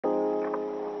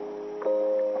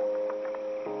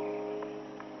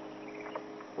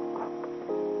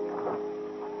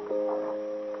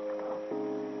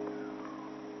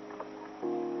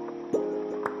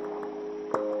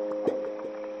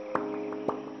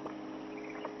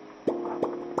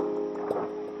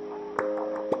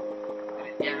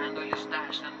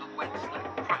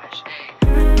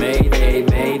Mayday,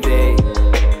 Mayday,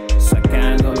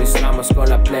 sacando mis ramos con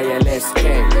la play el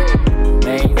skate.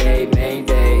 Mayday,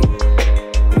 Mayday,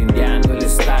 brindeando el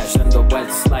stash, dando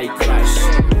vueltas like crash.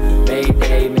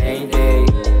 Mayday, Mayday,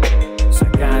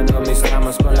 sacando mis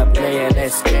ramos con la play el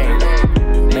skate.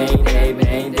 Mayday,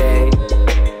 Mayday,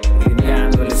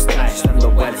 brindeando el stash,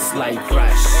 dando vueltas like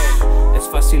crash. Es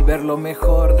fácil ver lo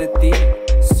mejor de ti,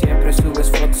 siempre subes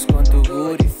fotos con tu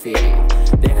booty fit.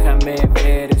 Déjame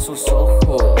ver esos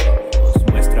ojos,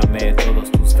 muéstrame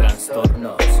todos tus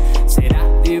trastornos. Será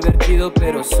divertido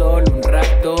pero solo un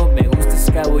rato. Me gusta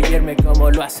escabullirme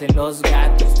como lo hacen los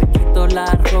gatos. Te quito la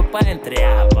ropa entre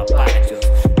apapachos.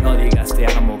 No digas te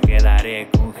amo, quedaré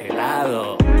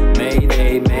congelado.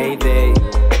 Mayday, Mayday,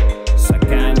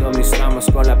 sacando mis ramos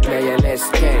con la play el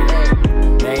skate.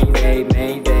 Mayday,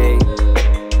 Mayday,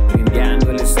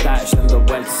 brindeando el stash, dando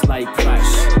vueltas like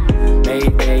crash.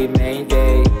 Mayday,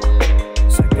 Mayday,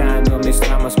 sacando mis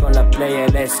ramos con la play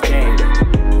el skate.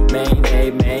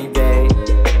 Mayday, Mayday,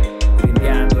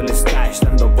 brindeando el stash,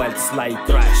 dando vueltas like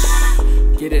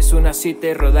crash. ¿Quieres una cita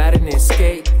y rodar en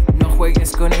skate? No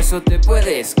juegues con eso, te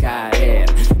puedes caer.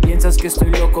 Piensas que estoy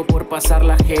loco por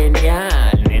pasarla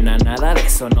genial. Nena, nada de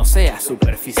eso, no sea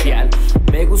superficial.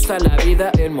 Me gusta la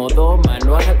vida en modo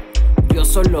manual. Yo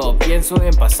solo pienso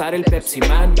en pasar el Pepsi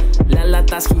Man. Las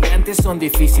latas gigantes son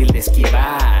difíciles de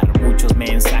esquivar. Muchos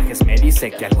mensajes me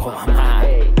dicen que algo va mal.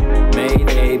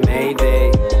 Mayday,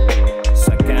 Mayday,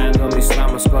 sacando mis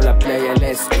ramos con la play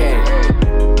el skate.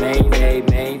 Mayday,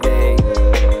 Mayday,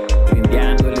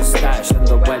 brindeando el stash,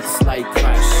 dando vueltas like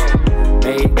crash.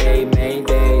 Mayday,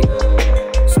 Mayday,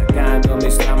 sacando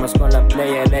mis ramos con la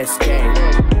play el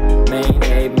skate.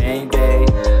 Mayday, Mayday,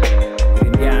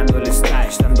 brindeando el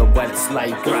stash, dando vueltas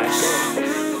like